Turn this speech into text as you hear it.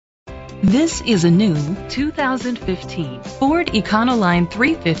This is a new 2015 Ford Econoline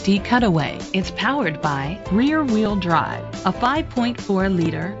 350 Cutaway. It's powered by rear-wheel drive, a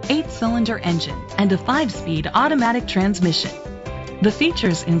 5.4-liter, 8-cylinder engine, and a 5-speed automatic transmission. The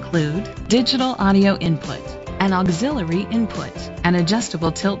features include digital audio input, an auxiliary input, an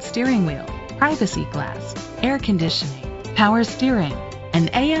adjustable tilt steering wheel, privacy glass, air conditioning, power steering, and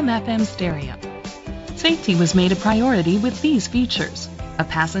AM/FM stereo. Safety was made a priority with these features: a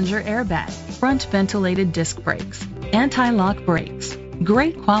passenger airbag, front ventilated disc brakes, anti-lock brakes.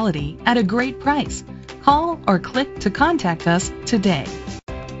 Great quality at a great price. Call or click to contact us today.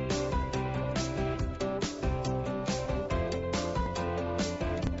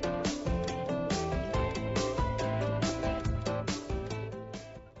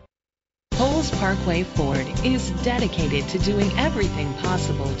 Cowles Parkway Ford is dedicated to doing everything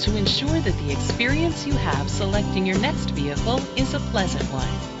possible to ensure that the experience you have selecting your next vehicle is a pleasant one.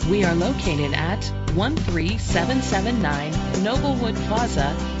 We are located at 13779 Noblewood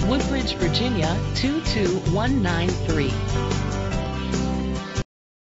Plaza, Woodbridge, Virginia 22193.